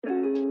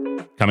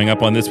Coming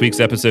up on this week's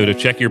episode of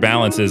Check Your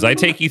Balances, I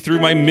take you through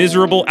my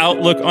miserable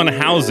outlook on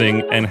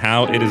housing and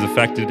how it is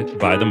affected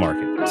by the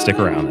market. Stick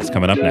around, it's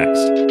coming up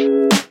next.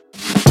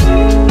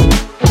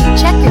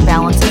 Check Your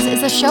Balances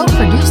is a show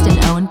produced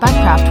and owned by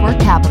Craftwork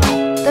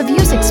Capital. The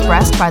views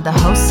expressed by the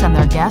hosts and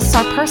their guests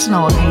are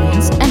personal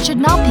opinions and should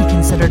not be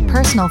considered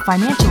personal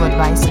financial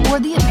advice or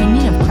the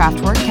opinion of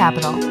Craftwork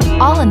Capital.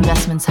 All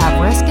investments have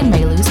risk and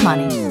may lose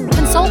money.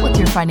 Consult with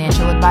your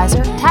financial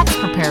advisor, tax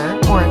preparer,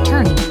 or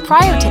attorney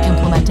prior to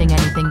implementing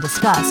anything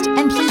discussed,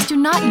 and please do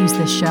not use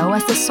this show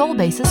as the sole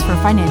basis for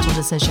financial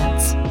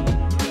decisions.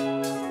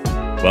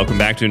 Welcome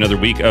back to another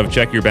week of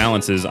Check Your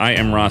Balances. I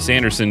am Ross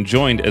Anderson,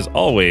 joined as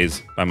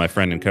always by my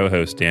friend and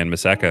co-host Dan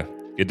Maseka.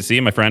 Good to see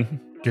you, my friend.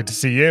 Good to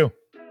see you.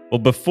 Well,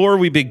 before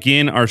we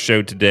begin our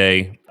show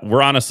today,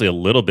 we're honestly a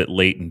little bit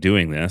late in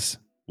doing this.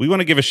 We want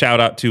to give a shout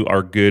out to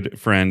our good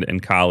friend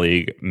and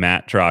colleague,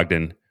 Matt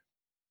Trogdon.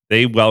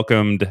 They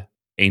welcomed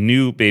a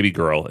new baby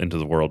girl into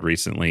the world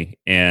recently,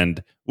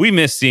 and we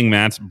miss seeing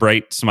Matt's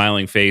bright,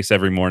 smiling face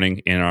every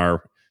morning in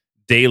our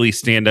daily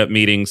stand-up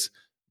meetings,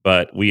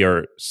 but we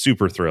are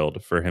super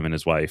thrilled for him and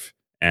his wife,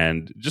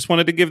 and just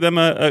wanted to give them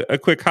a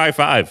quick high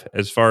five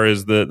as far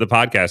as the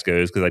podcast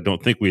goes, because I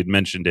don't think we had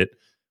mentioned it,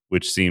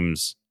 which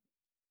seems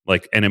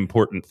like an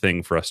important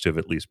thing for us to have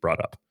at least brought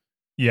up.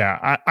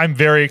 Yeah, I'm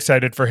very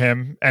excited for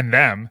him and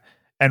them.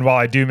 And while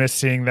I do miss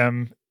seeing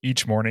them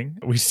each morning,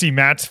 we see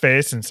Matt's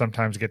face and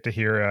sometimes get to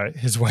hear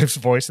his wife's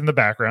voice in the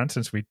background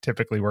since we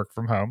typically work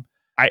from home.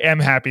 I am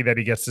happy that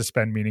he gets to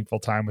spend meaningful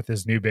time with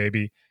his new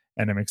baby,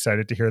 and I'm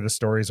excited to hear the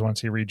stories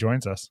once he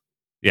rejoins us.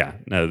 Yeah,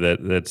 no,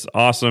 that's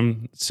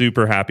awesome.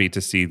 Super happy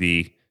to see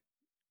the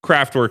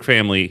Craftwork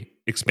family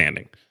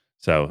expanding.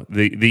 So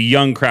the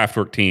young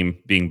Craftwork team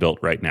being built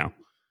right now.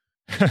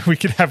 We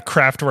could have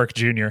Craftwork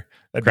Jr.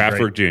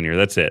 Craftwork Jr.,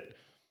 that's it.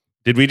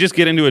 Did we just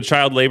get into a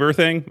child labor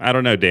thing? I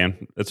don't know,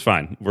 Dan. That's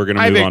fine. We're going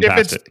to move on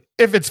past it.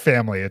 If it's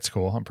family, it's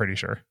cool. I'm pretty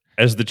sure.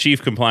 As the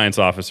chief compliance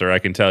officer, I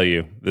can tell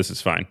you this is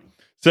fine.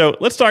 So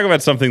let's talk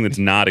about something that's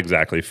not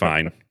exactly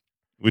fine,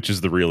 which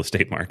is the real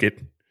estate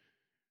market.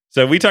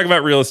 So we talk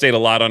about real estate a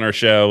lot on our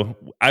show.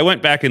 I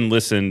went back and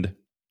listened.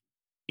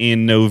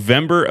 In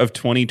November of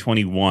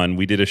 2021,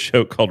 we did a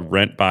show called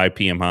Rent by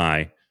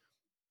PMI.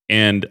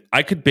 And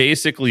I could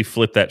basically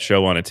flip that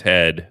show on its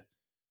head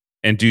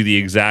and do the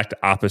exact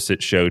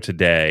opposite show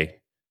today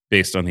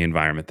based on the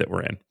environment that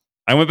we're in.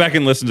 I went back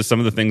and listened to some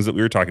of the things that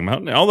we were talking about,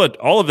 and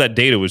all of that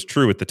data was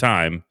true at the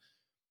time.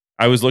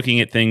 I was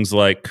looking at things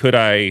like, could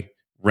I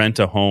rent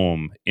a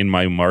home in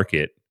my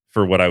market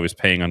for what I was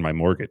paying on my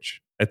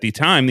mortgage? At the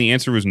time, the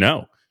answer was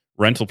no.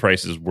 Rental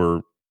prices were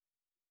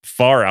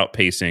far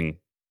outpacing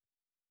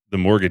the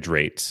mortgage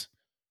rates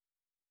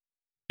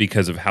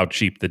because of how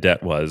cheap the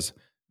debt was.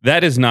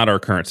 That is not our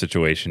current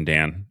situation,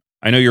 Dan.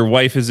 I know your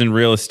wife is in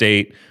real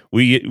estate.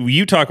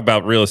 You talk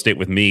about real estate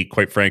with me,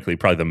 quite frankly,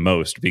 probably the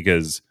most,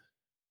 because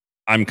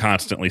I'm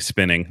constantly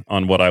spinning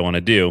on what I want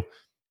to do.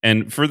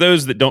 And for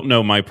those that don't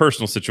know my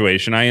personal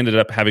situation, I ended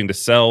up having to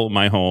sell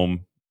my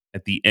home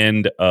at the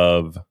end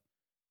of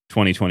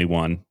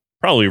 2021,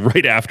 probably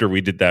right after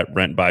we did that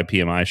Rent by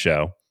PMI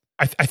show.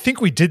 I think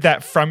we did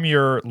that from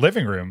your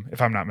living room,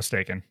 if I'm not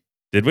mistaken.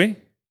 Did we?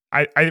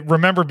 I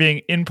remember being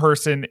in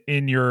person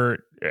in your,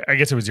 I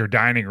guess it was your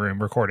dining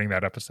room, recording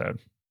that episode.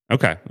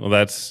 Okay. Well,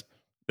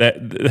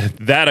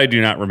 that I do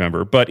not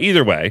remember. But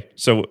either way,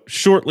 so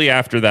shortly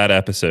after that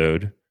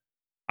episode,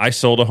 I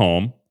sold a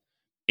home.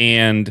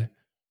 And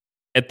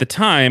at the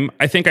time,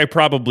 I think I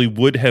probably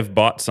would have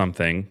bought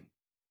something,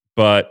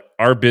 but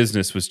our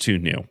business was too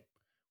new.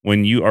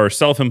 When you are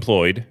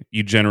self-employed,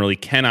 you generally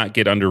cannot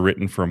get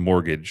underwritten for a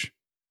mortgage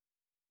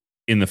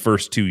in the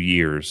first 2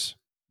 years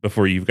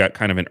before you've got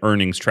kind of an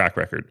earnings track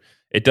record.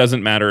 It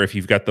doesn't matter if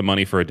you've got the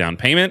money for a down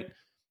payment.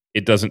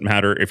 It doesn't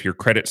matter if your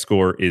credit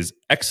score is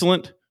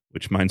excellent,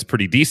 which mine's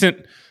pretty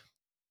decent.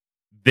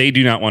 They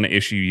do not want to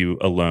issue you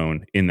a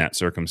loan in that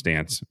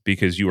circumstance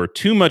because you are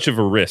too much of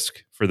a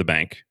risk for the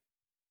bank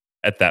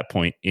at that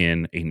point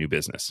in a new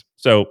business.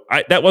 So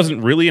that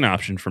wasn't really an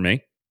option for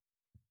me.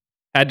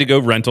 Had to go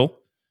rental.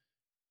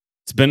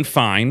 It's been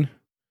fine.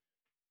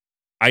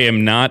 I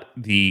am not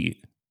the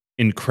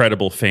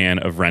incredible fan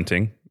of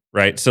renting.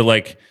 Right. So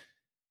like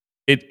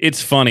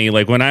it's funny,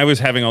 like when I was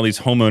having all these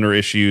homeowner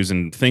issues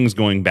and things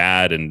going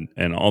bad and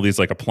all these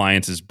like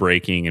appliances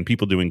breaking and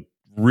people doing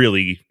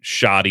really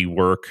shoddy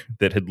work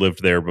that had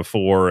lived there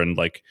before, and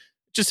like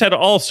just had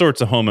all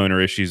sorts of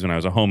homeowner issues when I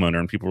was a homeowner,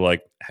 and people were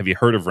like, have you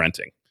heard of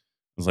renting?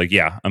 I was like,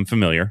 yeah, I'm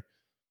familiar.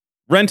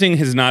 Renting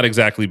has not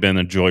exactly been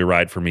a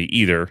joyride for me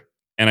either.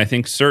 And I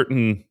think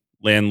certain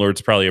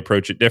landlords probably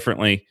approach it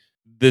differently.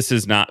 This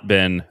has not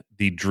been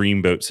the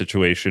dreamboat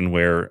situation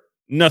where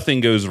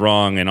nothing goes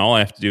wrong and all I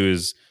have to do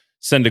is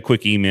send a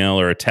quick email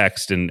or a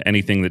text and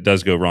anything that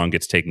does go wrong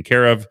gets taken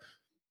care of.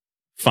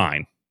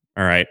 Fine.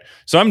 All right.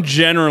 So I'm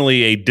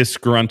generally a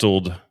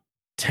disgruntled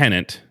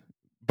tenant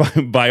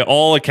by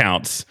all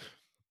accounts.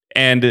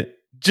 And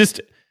just,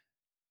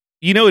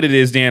 you know what it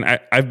is, Dan?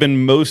 I've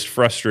been most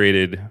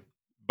frustrated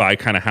by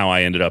kind of how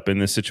I ended up in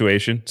this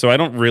situation. So I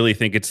don't really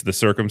think it's the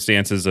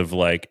circumstances of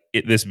like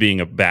this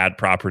being a bad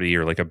property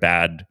or like a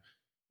bad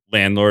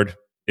landlord.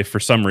 If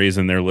for some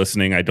reason they're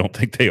listening, I don't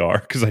think they are,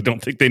 because I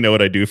don't think they know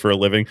what I do for a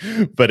living,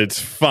 but it's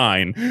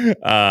fine.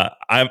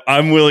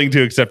 I'm willing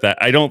to accept that.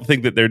 I don't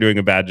think that they're doing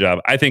a bad job.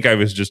 I think I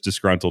was just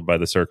disgruntled by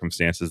the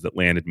circumstances that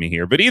landed me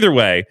here. But either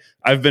way,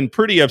 I've been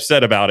pretty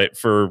upset about it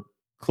for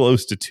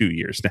close to 2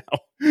 years now.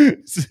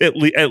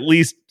 at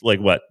least like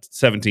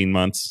 17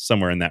 months,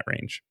 somewhere in that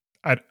range.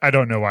 I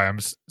don't know why I'm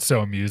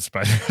so amused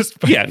by this,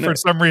 but Yeah, for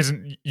some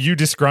reason, you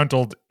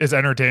disgruntled is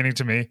entertaining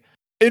to me.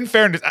 In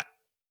fairness,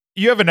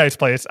 you have a nice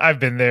place. I've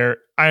been there.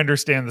 I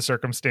understand the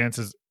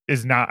circumstances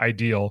is not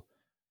ideal.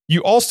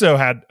 You also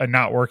had a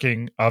not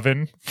working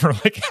oven for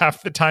like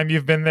half the time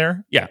you've been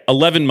there. Yeah,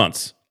 11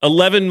 months.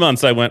 11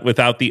 months I went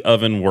without the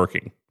oven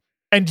working.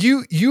 And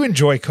you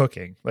enjoy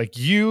cooking. Like,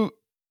 you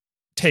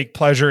take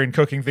pleasure in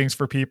cooking things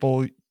for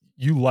people.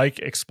 You like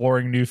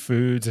exploring new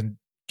foods and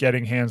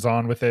getting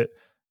hands-on with it.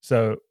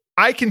 So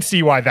I can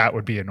see why that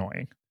would be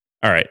annoying.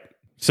 All right.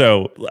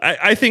 So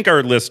I think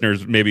our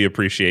listeners maybe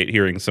appreciate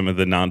hearing some of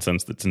the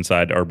nonsense that's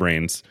inside our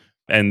brains,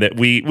 and that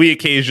we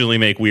occasionally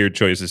make weird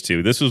choices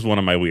too. This was one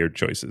of my weird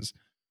choices.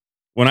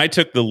 When I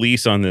took the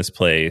lease on this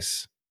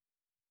place,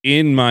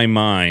 in my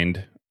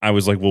mind, I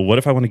was like, well, what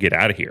if I want to get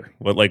out of here?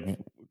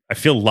 I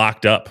feel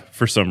locked up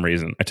for some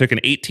reason. I took an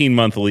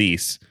 18-month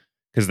lease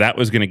because that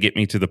was going to get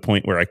me to the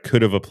point where I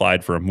could have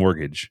applied for a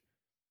mortgage.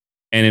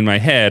 And in my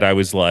head, I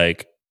was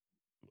like,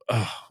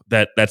 oh,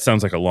 that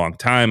sounds like a long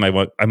time. I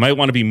might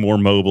want to be more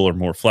mobile or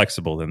more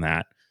flexible than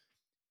that.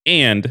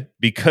 And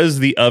because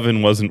the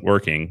oven wasn't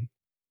working,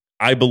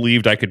 I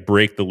believed I could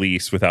break the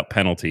lease without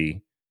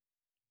penalty,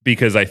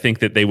 because I think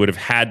that they would have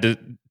had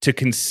to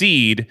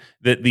concede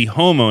that the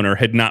homeowner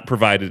had not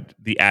provided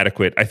the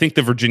adequate. I think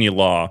the Virginia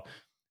law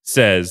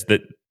says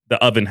that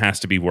the oven has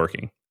to be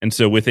working. And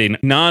so with a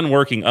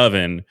non-working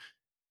oven,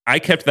 I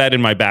kept that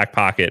in my back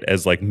pocket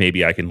as like,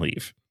 maybe I can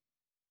leave.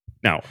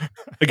 Now,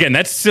 again,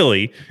 that's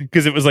silly,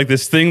 because it was like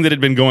this thing that had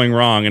been going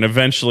wrong. And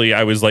eventually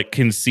I was like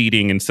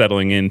conceding and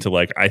settling into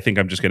like, I think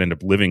I'm just going to end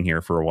up living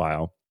here for a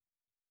while,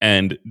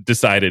 and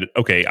decided,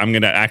 okay, I'm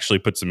going to actually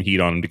put some heat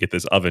on to get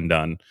this oven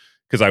done,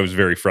 because I was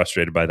very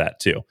frustrated by that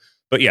too.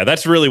 But yeah,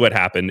 that's really what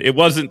happened. It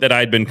wasn't that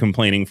I'd been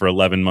complaining for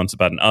 11 months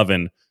about an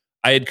oven.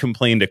 I had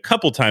complained a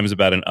couple times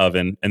about an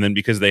oven, and then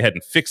because they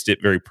hadn't fixed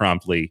it very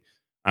promptly,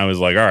 I was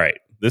like, all right,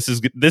 this is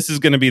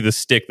going to be the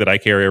stick that I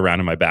carry around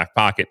in my back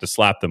pocket to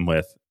slap them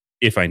with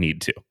if I need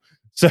to.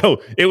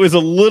 So it was a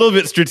little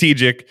bit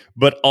strategic,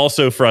 but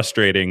also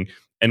frustrating,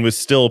 and was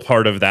still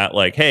part of that,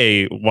 like,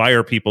 hey, why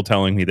are people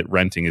telling me that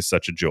renting is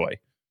such a joy?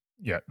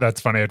 Yeah, that's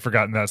funny. I'd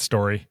forgotten that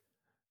story.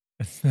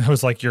 That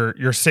was like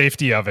your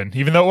safety oven.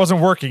 Even though it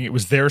wasn't working, it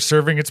was there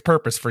serving its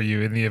purpose for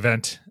you in the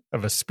event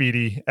of a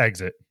speedy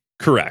exit.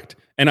 Correct.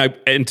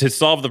 And to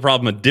solve the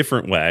problem a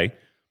different way,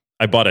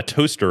 I bought a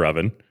toaster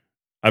oven.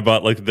 I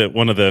bought like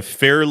one of the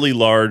fairly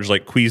large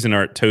like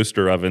Cuisinart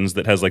toaster ovens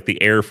that has like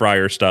the air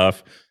fryer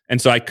stuff. And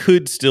so I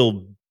could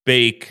still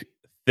bake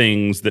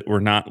things that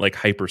were not like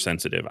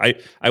hypersensitive.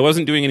 I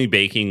wasn't doing any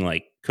baking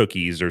like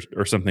cookies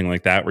or something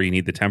like that where you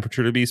need the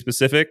temperature to be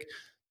specific,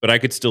 but I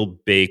could still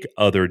bake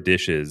other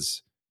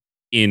dishes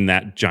in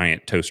that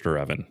giant toaster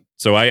oven.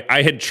 So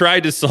I had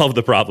tried to solve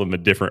the problem a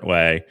different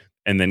way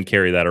and then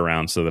carry that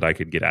around so that I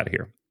could get out of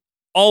here.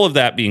 All of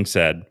that being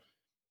said,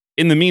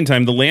 in the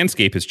meantime, the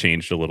landscape has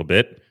changed a little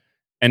bit.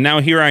 And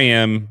now here I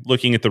am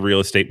looking at the real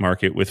estate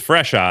market with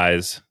fresh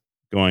eyes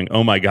going,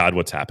 oh my God,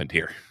 what's happened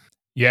here?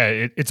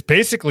 Yeah, it's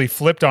basically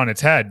flipped on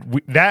its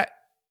head. That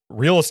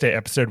real estate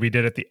episode we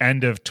did at the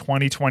end of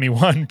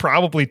 2021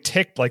 probably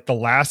ticked like the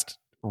last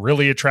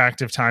really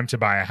attractive time to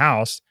buy a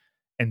house.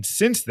 And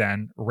since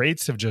then,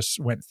 rates have just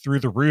went through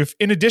the roof,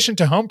 in addition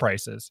to home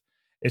prices.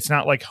 It's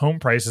not like home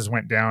prices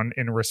went down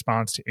in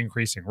response to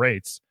increasing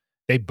rates.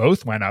 They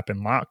both went up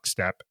in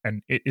lockstep,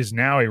 and it is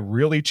now a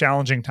really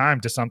challenging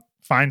time to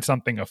find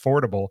something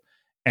affordable.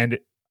 And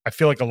I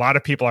feel like a lot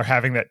of people are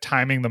having that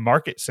timing the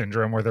market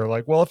syndrome, where they're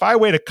like, well, if I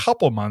wait a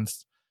couple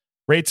months,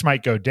 rates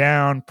might go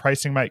down,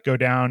 pricing might go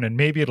down, and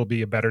maybe it'll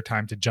be a better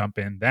time to jump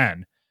in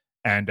then.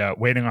 And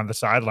waiting on the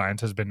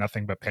sidelines has been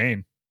nothing but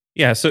pain.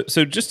 Yeah, so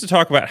just to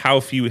talk about how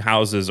few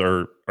houses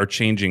are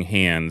changing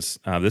hands,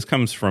 this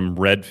comes from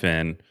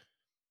Redfin.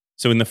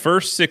 So in the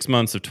first 6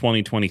 months of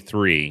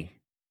 2023,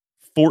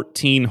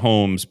 14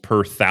 homes per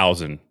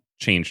 1,000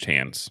 changed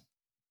hands.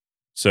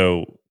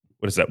 So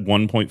what is that,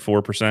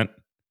 1.4%?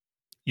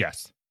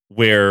 Yes.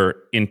 Where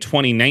in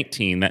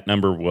 2019, that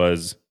number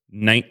was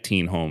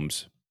 19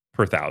 homes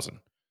per 1,000.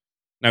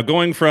 Now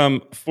going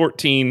from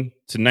 14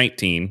 to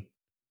 19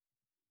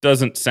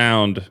 doesn't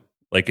sound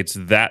like it's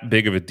that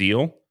big of a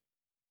deal,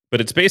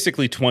 but it's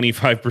basically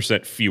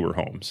 25% fewer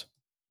homes.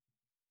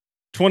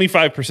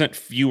 25%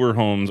 fewer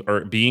homes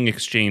are being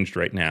exchanged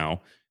right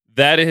now.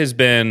 That has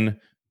been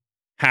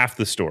half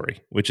the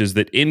story, which is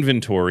that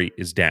inventory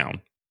is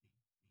down.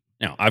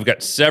 Now, I've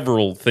got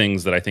several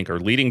things that I think are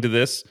leading to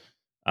this.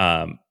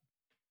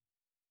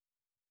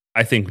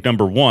 I think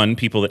number one,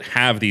 people that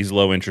have these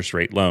low interest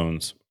rate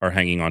loans are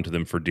hanging on to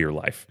them for dear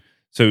life.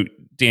 So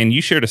Dan,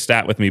 you shared a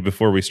stat with me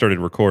before we started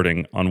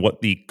recording on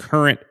what the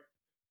current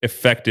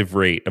effective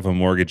rate of a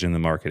mortgage in the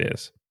market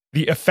is.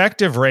 The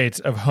effective rates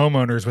of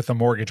homeowners with a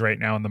mortgage right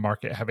now in the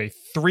market have a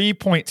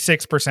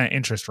 3.6%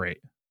 interest rate,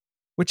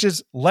 which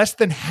is less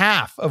than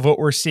half of what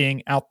we're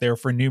seeing out there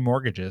for new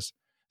mortgages.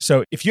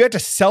 So if you had to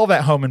sell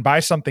that home and buy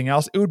something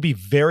else, it would be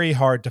very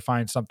hard to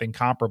find something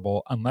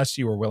comparable unless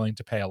you were willing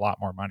to pay a lot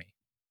more money.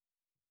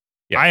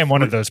 Yeah, I am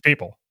one of those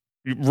people.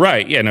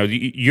 Right. Yeah, no,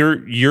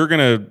 you're going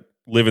to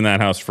live in that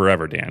house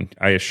forever, Dan.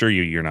 I assure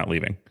you, you're not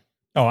leaving.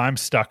 Oh, I'm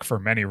stuck for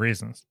many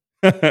reasons.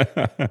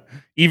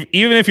 Even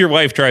if your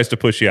wife tries to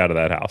push you out of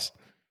that house.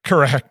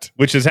 Correct.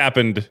 Which has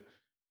happened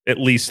at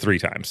least 3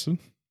 times.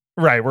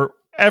 Right.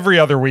 Every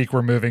other week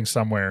we're moving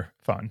somewhere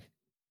fun,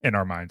 in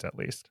our minds at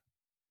least.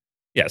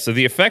 Yeah, so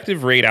the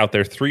effective rate out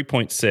there,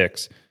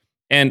 3.6.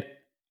 And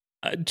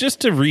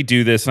just to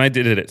redo this, and I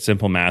did it at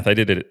simple math, I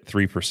did it at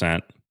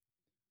 3%.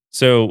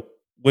 So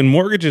when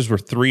mortgages were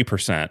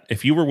 3%,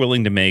 if you were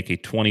willing to make a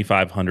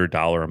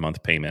 $2,500 a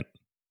month payment,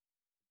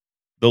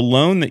 the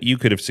loan that you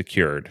could have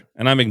secured,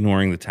 and I'm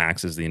ignoring the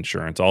taxes, the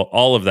insurance,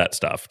 all of that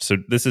stuff. So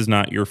this is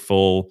not your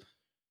full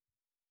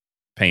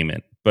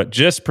payment, but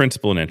just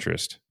principal and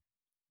interest.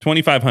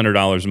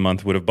 $2,500 a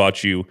month would have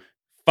bought you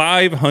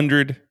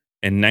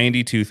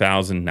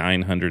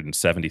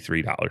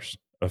 $592,973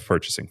 of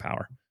purchasing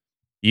power.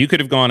 You could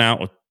have gone out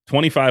with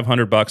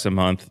 $2,500 a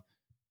month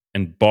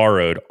and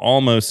borrowed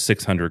almost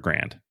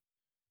 $600,000.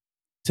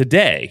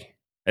 Today,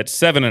 at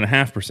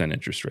 7.5%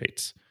 interest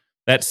rates,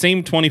 that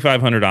same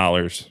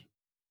 $2,500,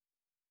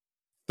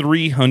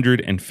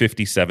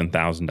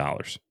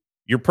 $357,000.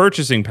 Your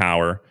purchasing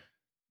power,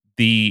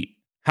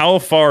 how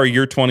far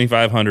your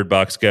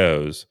 $2,500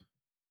 goes,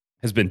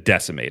 has been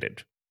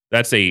decimated.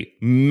 That's a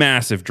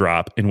massive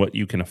drop in what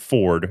you can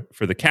afford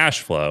for the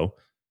cash flow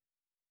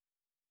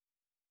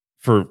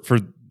for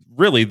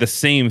really the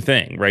same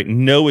thing, right?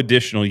 No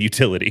additional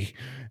utility.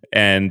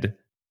 And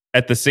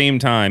at the same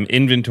time,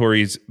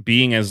 inventories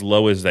being as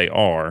low as they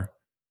are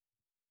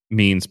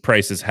means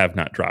prices have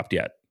not dropped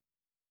yet.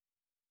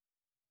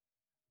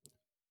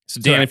 So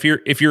Dan,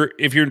 if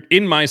you're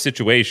in my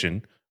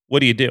situation, what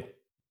do you do?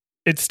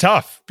 It's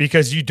tough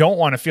because you don't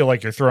want to feel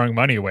like you're throwing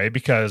money away,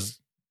 because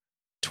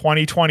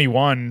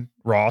 2021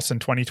 Ross and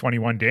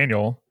 2021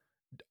 Daniel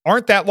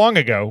aren't that long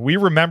ago. We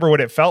remember what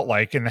it felt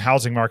like in the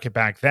housing market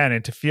back then,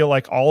 and to feel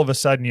like all of a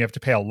sudden you have to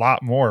pay a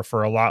lot more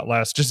for a lot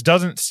less just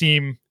doesn't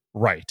seem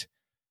right.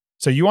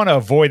 So you want to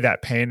avoid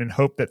that pain and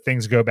hope that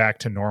things go back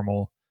to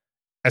normal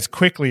as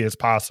quickly as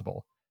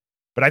possible.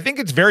 But I think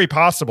it's very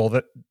possible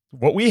that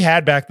what we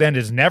had back then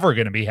is never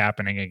going to be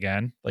happening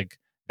again. Like,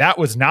 that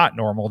was not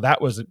normal.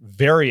 That was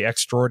very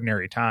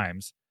extraordinary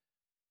times.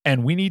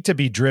 And we need to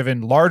be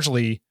driven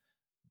largely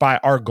by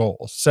our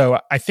goals. So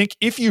I think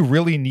if you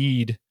really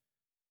need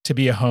to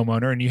be a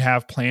homeowner and you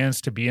have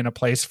plans to be in a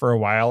place for a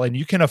while and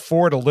you can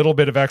afford a little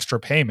bit of extra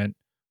payment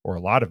or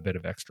a lot of bit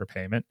of extra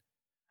payment,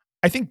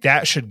 I think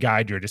that should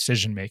guide your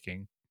decision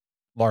making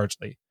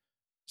largely.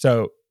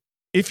 So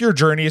if your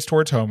journey is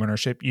towards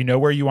homeownership, you know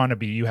where you want to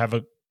be, you have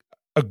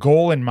a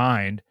goal in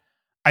mind,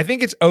 I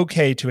think it's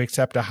okay to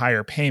accept a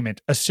higher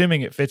payment,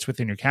 assuming it fits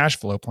within your cash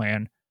flow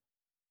plan,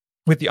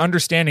 with the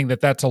understanding that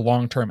that's a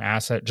long-term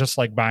asset, just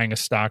like buying a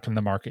stock in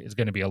the market is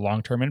going to be a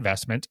long-term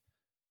investment.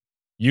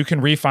 You can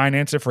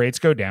refinance if rates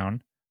go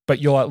down, but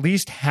you'll at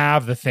least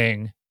have the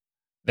thing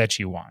that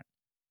you want.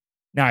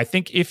 Now, I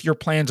think if your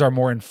plans are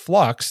more in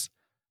flux,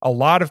 a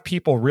lot of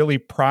people really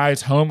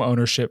prize home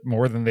ownership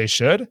more than they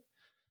should,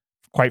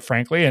 quite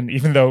frankly. And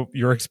even though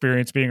your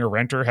experience being a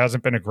renter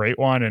hasn't been a great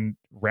one and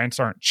rents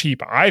aren't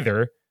cheap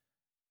either,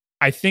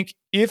 I think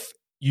if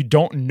you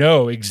don't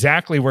know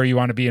exactly where you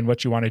want to be and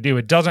what you want to do,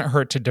 it doesn't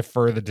hurt to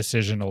defer the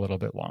decision a little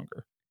bit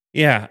longer.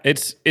 Yeah,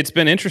 it's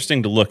been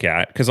interesting to look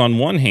at, because on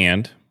one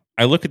hand,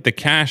 I look at the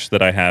cash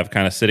that I have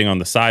kind of sitting on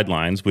the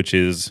sidelines, which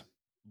is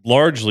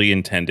largely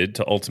intended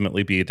to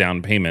ultimately be a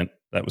down payment.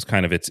 That was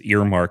kind of its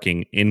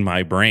earmarking in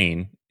my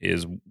brain,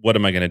 is what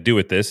am I going to do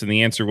with this? And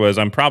the answer was,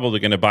 I'm probably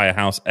going to buy a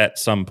house at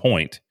some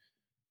point.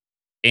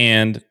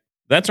 And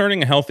that's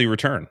earning a healthy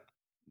return.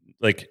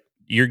 Like,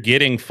 you're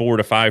getting 4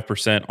 to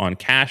 5% on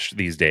cash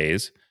these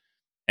days.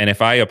 And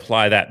if I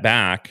apply that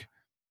back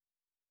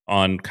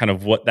on kind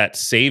of what that's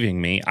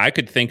saving me, I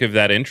could think of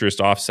that interest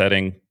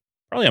offsetting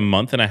probably a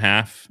month and a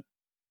half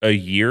a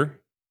year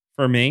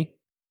for me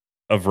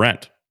of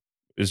rent.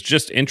 It's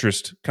just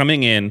interest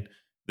coming in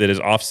that is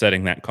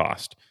offsetting that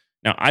cost.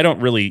 Now, I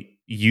don't really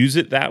use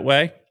it that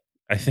way.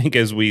 I think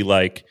as we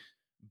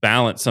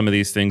balance some of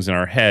these things in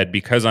our head,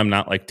 because I'm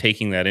not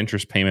taking that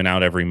interest payment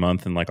out every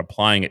month and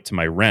applying it to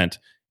my rent,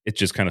 it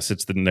just kind of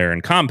sits in there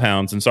and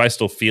compounds. And so I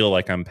still feel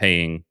like I'm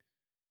paying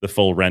the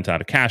full rent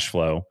out of cash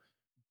flow.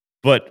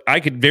 But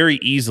I could very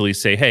easily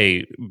say,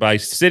 hey, by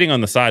sitting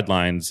on the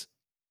sidelines,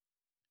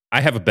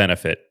 I have a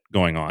benefit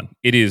going on.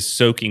 It is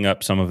soaking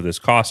up some of this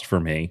cost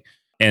for me.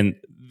 And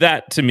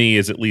that to me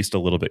is at least a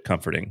little bit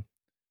comforting.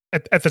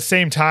 At the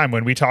same time,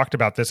 when we talked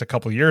about this a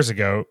couple of years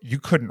ago, you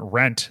couldn't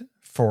rent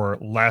for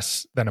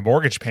less than a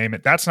mortgage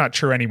payment. That's not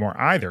true anymore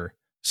either.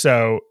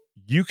 So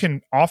you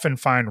can often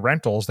find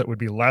rentals that would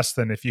be less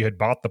than if you had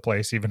bought the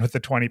place, even with the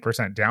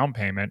 20% down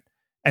payment.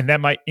 And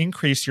that might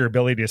increase your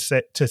ability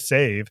to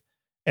save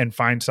and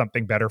find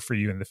something better for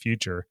you in the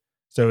future.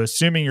 So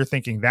assuming you're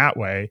thinking that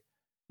way,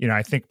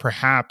 I think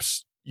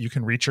perhaps you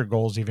can reach your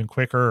goals even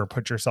quicker or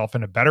put yourself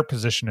in a better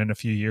position in a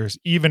few years,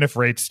 even if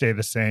rates stay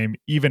the same,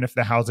 even if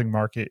the housing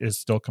market is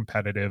still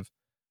competitive.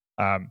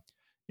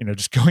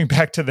 Just going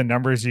back to the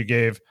numbers you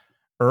gave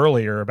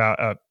earlier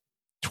about a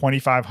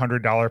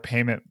 $2,500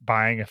 payment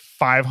buying a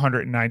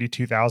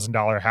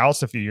 $592,000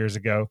 house a few years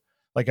ago.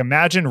 Like,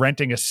 imagine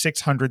renting a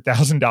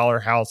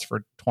 $600,000 house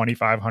for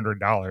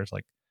 $2,500.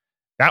 Like,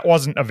 that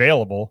wasn't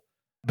available.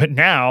 But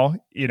now,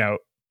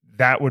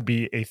 that would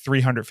be a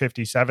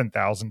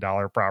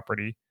 $357,000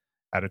 property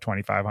at a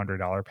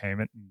 $2,500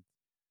 payment.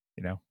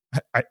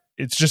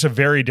 It's just a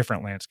very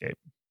different landscape.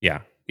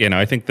 Yeah.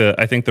 I think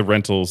the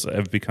rentals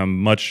have become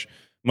much,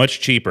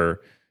 much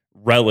cheaper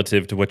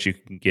relative to what you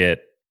can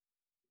get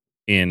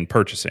in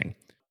purchasing.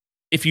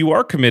 If you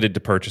are committed to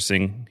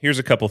purchasing, here's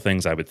a couple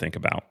things I would think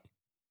about.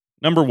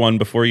 Number one,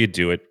 before you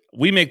do it,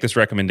 we make this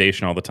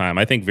recommendation all the time.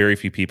 I think very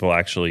few people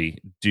actually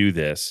do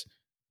this,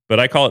 but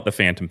I call it the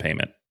phantom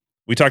payment.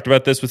 We talked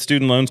about this with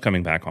student loans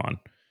coming back on.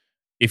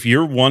 If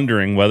you're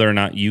wondering whether or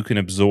not you can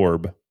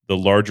absorb the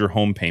larger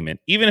home payment,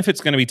 even if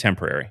it's going to be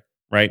temporary,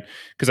 right?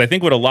 Because I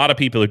think what a lot of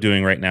people are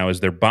doing right now is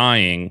they're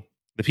buying,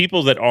 the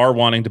people that are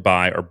wanting to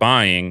buy are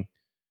buying,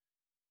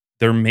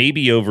 they're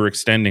maybe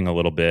overextending a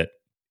little bit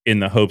in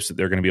the hopes that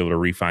they're going to be able to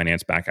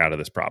refinance back out of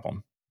this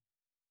problem.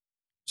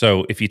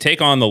 So if you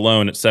take on the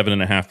loan at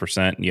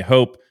 7.5% and you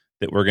hope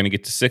that we're going to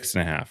get to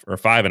 6.5 or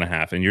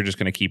 5.5, and you're just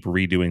going to keep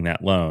redoing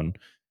that loan,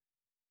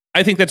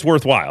 I think that's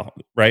worthwhile,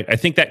 right? I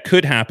think that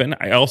could happen.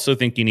 I also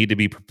think you need to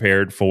be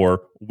prepared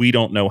for, we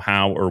don't know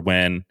how or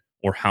when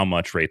or how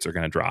much rates are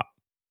going to drop.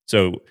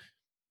 So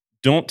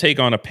don't take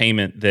on a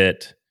payment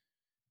that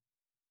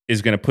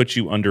is going to put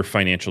you under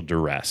financial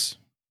duress.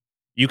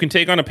 You can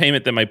take on a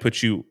payment that might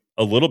put you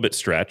a little bit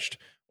stretched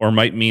or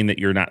might mean that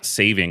you're not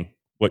saving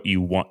what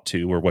you want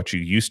to or what you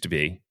used to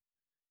be,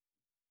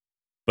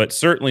 but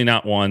certainly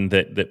not one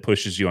that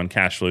pushes you on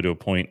cash flow to a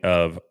point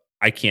of,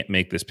 I can't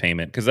make this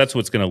payment, because that's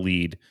what's going to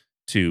lead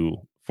to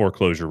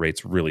foreclosure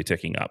rates really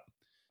ticking up.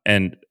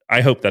 And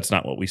I hope that's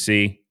not what we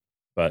see,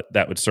 but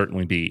that would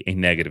certainly be a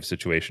negative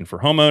situation for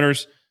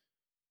homeowners.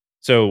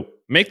 So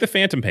make the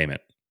phantom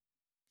payment,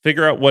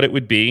 figure out what it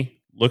would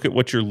be, look at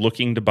what you're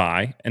looking to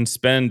buy, and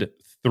spend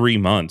 3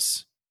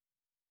 months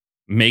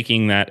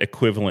making that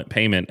equivalent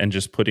payment and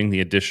just putting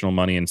the additional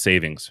money in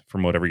savings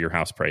from whatever your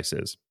house price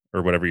is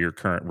or whatever your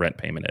current rent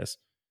payment is.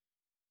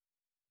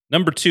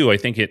 Number two, I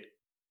think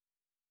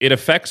it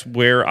affects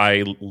where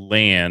I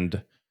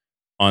land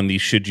on the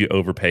should you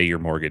overpay your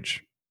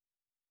mortgage.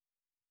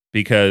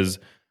 Because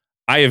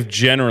I have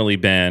generally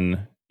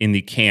been in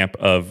the camp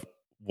of,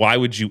 why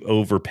would you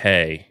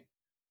overpay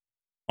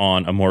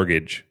on a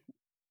mortgage,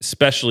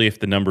 especially if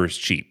the number is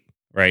cheap,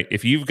 right?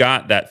 If you've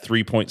got that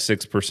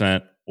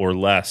 3.6% or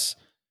less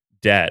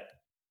debt,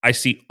 I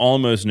see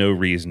almost no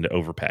reason to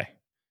overpay,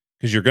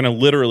 because you're going to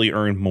literally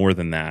earn more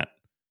than that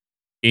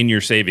in your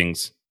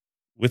savings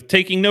with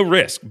taking no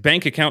risk.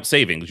 Bank account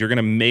savings, you're going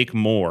to make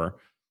more.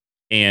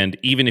 And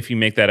even if you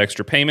make that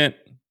extra payment,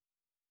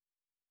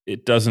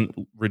 it doesn't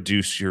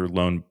reduce your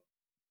loan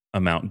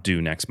amount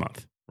due next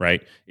month,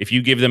 right? If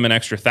you give them an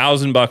extra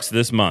 $1,000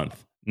 this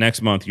month,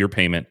 next month your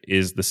payment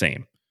is the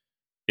same.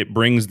 It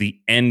brings the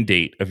end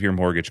date of your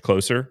mortgage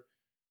closer.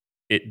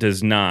 It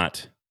does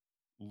not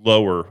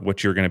lower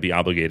what you're going to be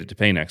obligated to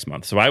pay next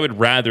month. So I would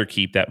rather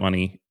keep that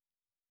money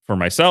for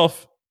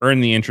myself, earn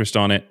the interest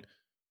on it,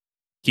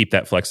 keep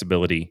that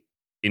flexibility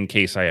in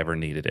case I ever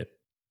needed it.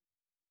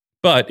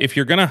 But if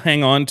you're going to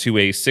hang on to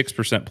a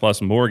 6%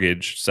 plus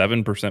mortgage,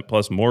 7%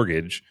 plus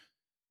mortgage,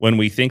 when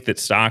we think that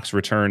stocks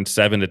return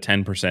 7 to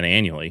 10%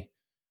 annually,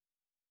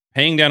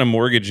 paying down a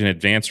mortgage in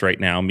advance right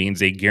now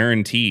means a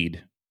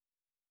guaranteed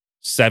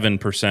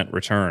 7%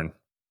 return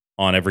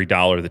on every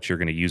dollar that you're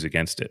going to use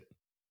against it.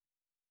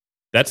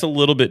 That's a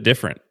little bit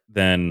different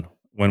than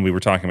when we were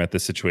talking about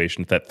this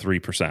situation with that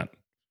 3%,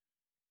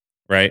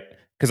 right?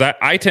 Because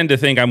I tend to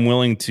think I'm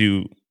willing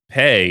to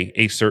pay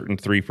a certain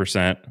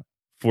 3%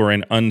 for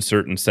an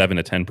uncertain 7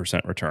 to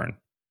 10% return.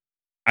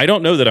 I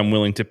don't know that I'm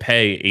willing to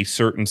pay a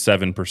certain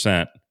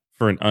 7%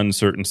 for an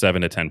uncertain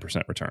 7 to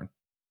 10% return.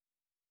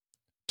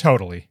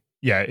 Totally.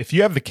 Yeah. If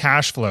you have the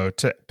cash flow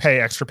to pay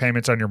extra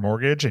payments on your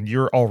mortgage and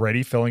you're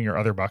already filling your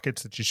other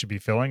buckets that you should be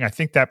filling, I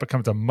think that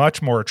becomes a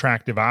much more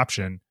attractive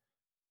option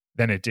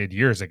than it did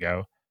years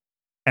ago.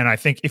 And I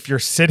think if you're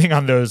sitting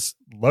on those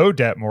low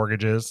debt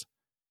mortgages,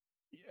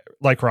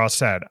 like Ross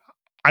said,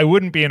 I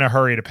wouldn't be in a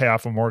hurry to pay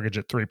off a mortgage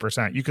at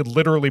 3%. You could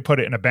literally put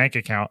it in a bank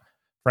account,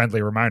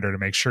 friendly reminder to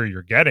make sure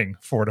you're getting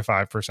 4 to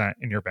 5%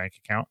 in your bank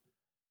account.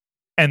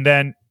 And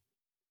then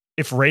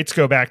if rates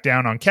go back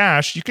down on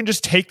cash, you can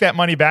just take that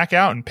money back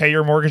out and pay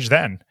your mortgage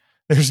then.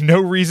 There's no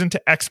reason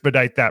to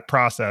expedite that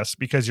process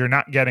because you're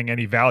not getting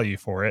any value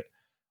for it.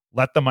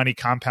 Let the money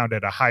compound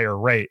at a higher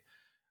rate.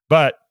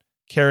 But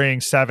carrying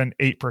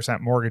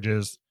 7-8%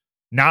 mortgages,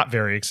 not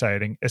very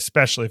exciting,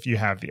 especially if you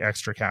have the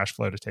extra cash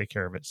flow to take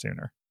care of it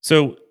sooner.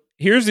 So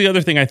here's the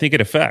other thing I think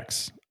it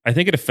affects. I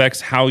think it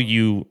affects how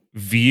you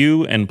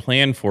view and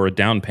plan for a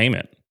down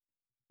payment.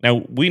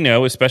 Now, we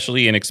know,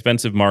 especially in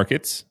expensive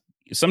markets,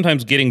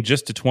 sometimes getting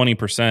just to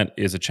 20%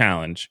 is a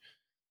challenge.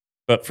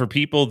 But for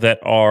people that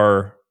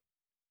are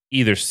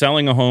either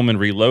selling a home and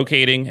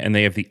relocating and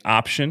they have the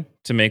option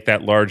to make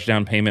that large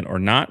down payment or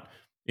not,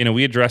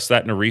 we addressed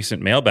that in a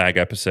recent mailbag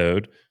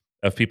episode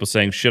of people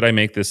saying, should I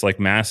make this like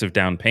massive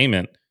down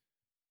payment?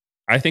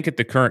 I think at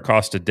the current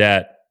cost of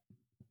debt,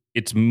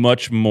 it's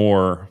much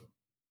more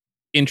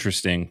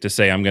interesting to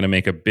say I'm going to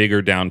make a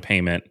bigger down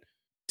payment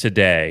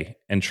today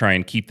and try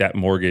and keep that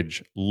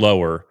mortgage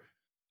lower,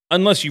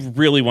 unless you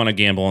really want to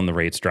gamble on the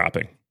rates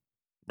dropping,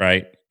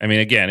 right? I mean,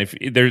 again, if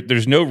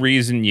there's no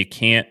reason you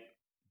can't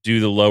do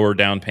the lower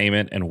down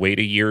payment and wait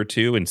a year or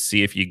two and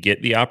see if you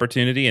get the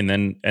opportunity and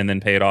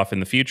then pay it off in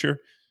the future.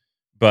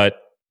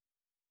 But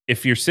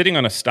if you're sitting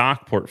on a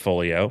stock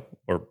portfolio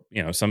or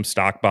some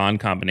stock bond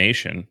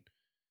combination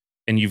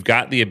and you've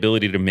got the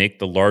ability to make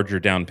the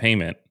larger down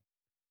payment,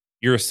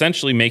 you're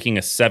essentially making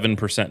a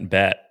 7%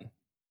 bet.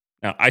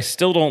 Now, I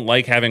still don't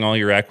like having all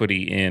your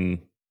equity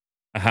in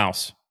a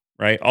house,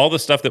 right? All the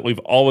stuff that we've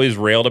always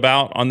railed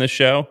about on this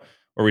show,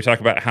 where we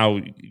talk about how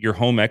your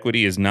home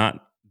equity is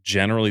not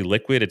generally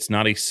liquid, it's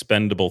not a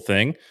spendable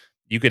thing.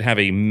 You could have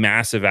a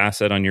massive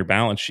asset on your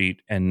balance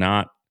sheet and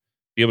not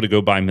be able to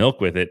go buy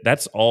milk with it.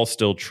 That's all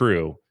still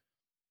true.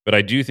 But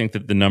I do think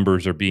that the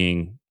numbers are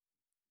being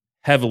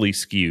heavily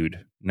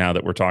skewed now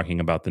that we're talking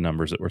about the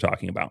numbers that we're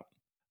talking about.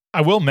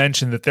 I will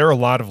mention that there are a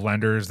lot of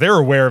lenders, they're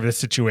aware of this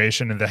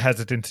situation and the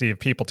hesitancy of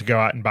people to go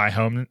out and buy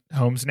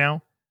homes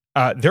now.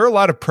 There are a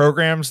lot of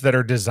programs that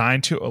are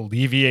designed to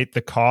alleviate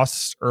the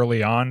costs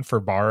early on for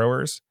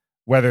borrowers,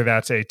 whether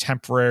that's a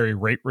temporary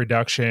rate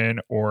reduction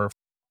or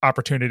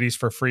opportunities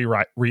for free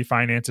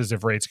refinances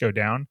if rates go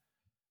down.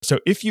 So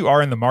if you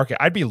are in the market,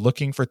 I'd be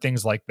looking for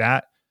things like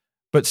that,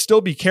 but still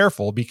be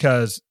careful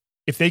because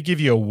if they give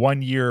you a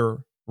 1-year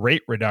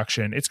rate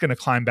reduction, it's going to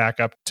climb back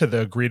up to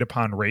the agreed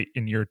upon rate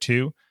in year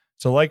 2.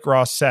 So like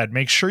Ross said,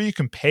 make sure you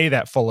can pay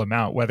that full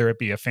amount, whether it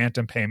be a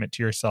phantom payment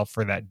to yourself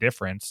for that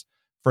difference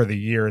for the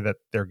year that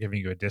they're giving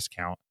you a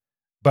discount.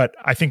 But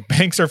I think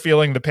banks are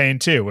feeling the pain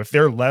too. If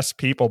there are less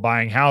people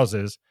buying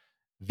houses,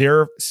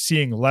 they're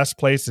seeing less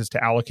places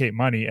to allocate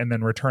money and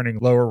then returning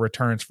lower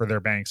returns for their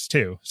banks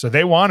too. So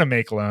they want to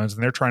make loans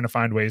and they're trying to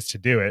find ways to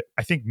do it.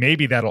 I think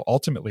maybe that'll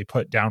ultimately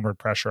put downward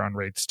pressure on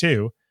rates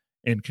too,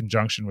 in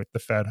conjunction with the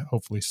Fed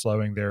hopefully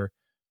slowing their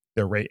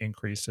rate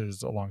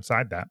increases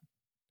alongside that.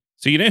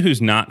 So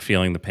who's not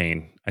feeling the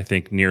pain, I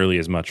think, nearly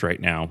as much right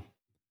now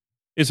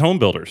is home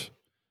builders.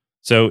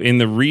 So in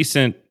the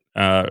recent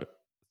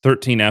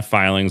 13F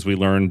filings, we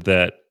learned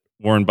that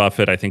Warren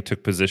Buffett, I think,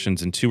 took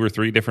positions in 2 or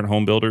 3 different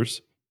home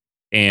builders.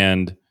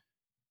 And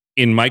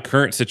in my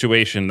current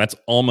situation, that's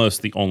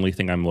almost the only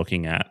thing I'm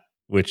looking at,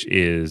 which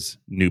is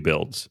new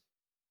builds.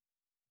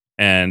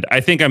 And I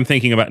think I'm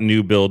thinking about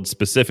new builds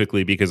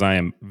specifically because I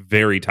am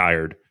very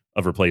tired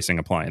of replacing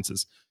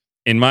appliances.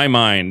 In my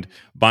mind,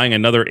 buying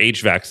another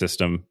HVAC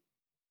system,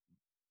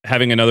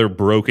 having another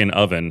broken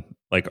oven,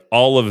 like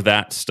all of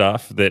that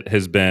stuff that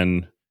has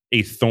been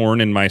a thorn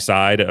in my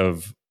side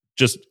of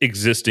just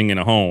existing in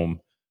a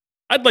home,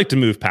 I'd like to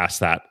move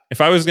past that.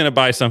 If I was going to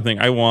buy something,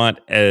 I want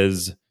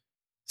as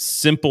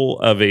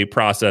simple of a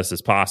process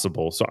as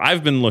possible. So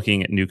I've been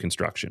looking at new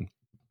construction.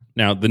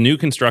 Now, the new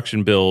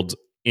construction builds,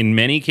 in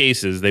many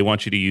cases, they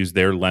want you to use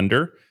their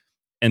lender.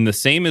 And the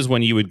same as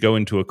when you would go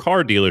into a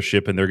car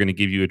dealership and they're going to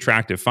give you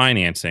attractive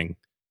financing,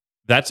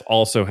 that's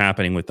also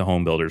happening with the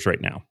home builders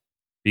right now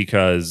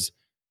because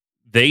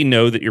they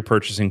know that your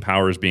purchasing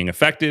power is being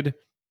affected.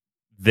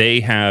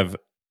 They have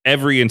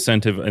every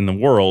incentive in the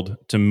world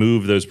to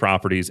move those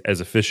properties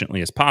as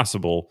efficiently as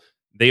possible.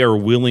 They are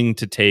willing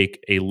to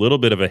take a little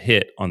bit of a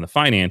hit on the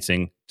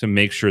financing to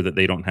make sure that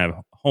they don't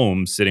have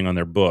homes sitting on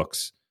their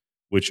books,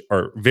 which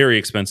are very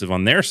expensive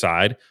on their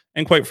side,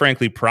 and quite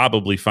frankly,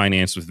 probably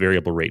financed with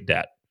variable rate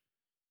debt.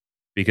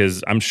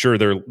 Because I'm sure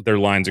their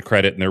lines of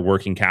credit and their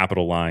working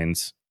capital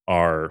lines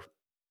are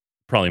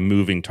probably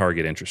moving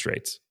target interest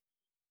rates.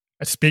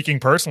 Speaking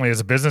personally as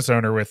a business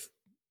owner with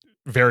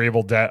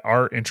variable debt,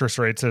 our interest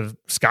rates have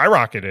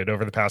skyrocketed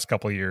over the past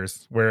couple of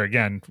years, where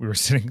again, we were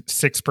sitting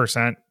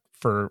 6%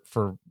 for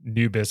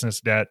new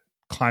business debt,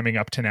 climbing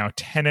up to now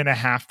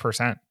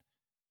 10.5%,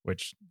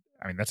 which,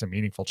 I mean, that's a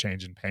meaningful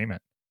change in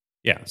payment.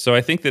 Yeah. So I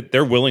think that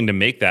they're willing to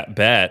make that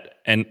bet,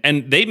 and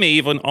they may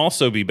even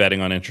also be betting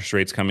on interest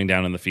rates coming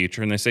down in the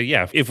future. And they say,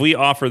 yeah, if we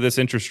offer this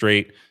interest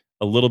rate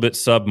a little bit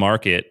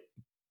sub-market,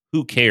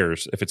 who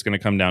cares if it's going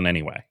to come down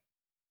anyway?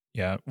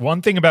 Yeah.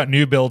 One thing about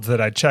new builds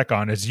that I check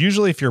on is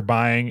usually if you're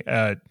buying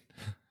a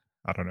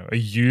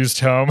used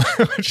home,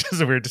 which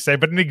is weird to say,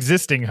 but an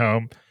existing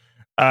home,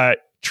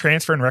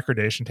 transfer and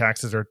recordation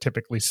taxes are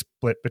typically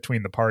split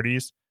between the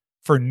parties.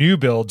 For new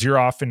builds, you're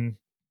often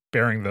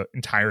bearing the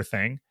entire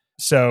thing.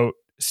 So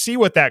see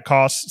what that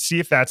costs. See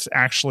if that's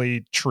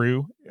actually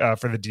true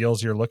for the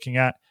deals you're looking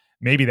at.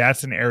 Maybe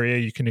that's an area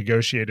you can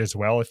negotiate as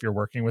well if you're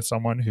working with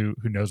someone who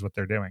knows what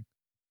they're doing.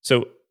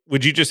 So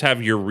would you just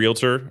have your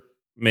realtor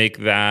make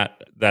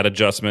that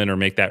adjustment or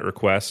make that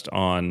request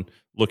on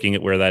looking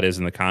at where that is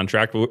in the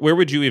contract? Where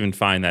would you even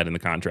find that in the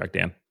contract,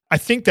 Dan? I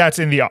think that's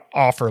in the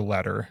offer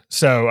letter.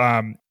 So,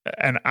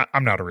 and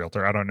I'm not a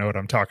realtor. I don't know what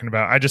I'm talking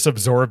about. I just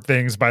absorb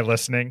things by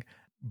listening.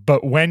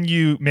 But when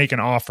you make an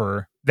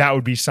offer, that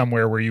would be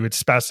somewhere where you would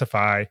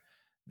specify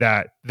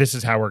that this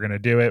is how we're going to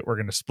do it. We're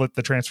going to split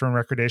the transfer and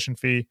recordation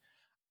fee.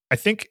 I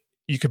think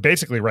you could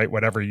basically write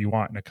whatever you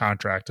want in a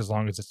contract as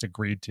long as it's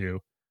agreed to.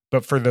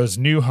 But for those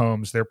new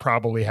homes,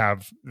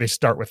 they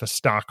start with a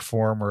stock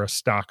form or a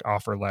stock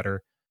offer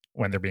letter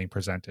when they're being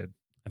presented.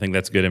 I think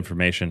that's good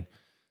information.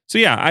 So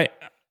yeah,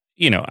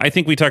 I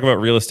think we talk about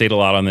real estate a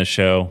lot on this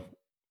show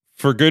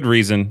for good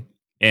reason.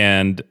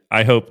 And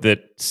I hope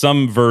that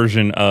some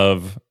version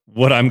of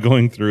what I'm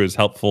going through is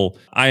helpful.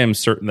 I am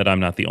certain that I'm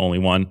not the only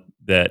one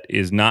that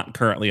is not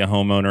currently a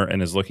homeowner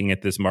and is looking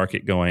at this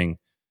market going,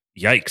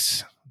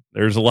 yikes,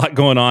 there's a lot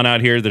going on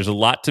out here. There's a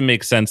lot to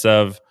make sense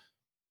of.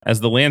 As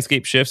the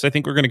landscape shifts, I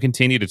think we're going to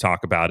continue to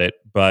talk about it.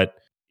 But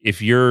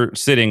if you're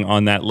sitting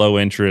on that low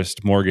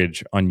interest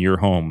mortgage on your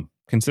home,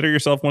 consider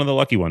yourself one of the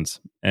lucky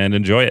ones and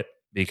enjoy it,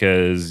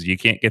 because you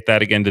can't get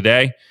that again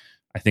today.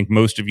 I think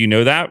most of you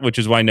know that, which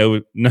is why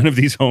none of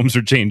these homes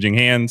are changing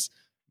hands.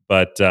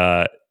 But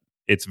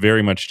it's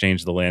very much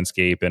changed the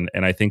landscape. And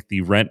I think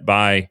the rent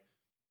buy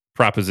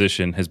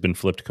proposition has been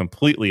flipped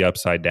completely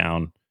upside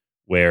down,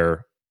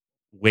 where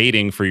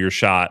waiting for your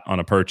shot on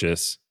a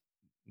purchase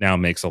now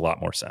makes a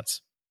lot more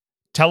sense.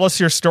 Tell us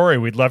your story.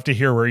 We'd love to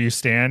hear where you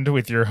stand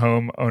with your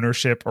home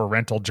ownership or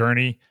rental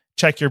journey.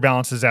 Check your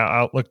balances at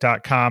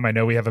Outlook.com. I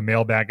know we have a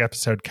mailbag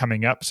episode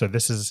coming up, so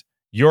this is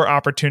your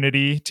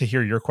opportunity to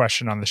hear your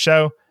question on the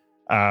show.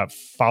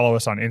 Follow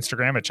us on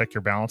Instagram at Check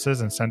Your Balances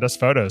and send us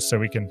photos so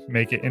we can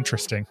make it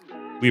interesting.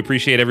 We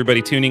appreciate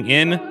everybody tuning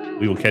in.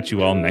 We will catch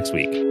you all next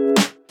week.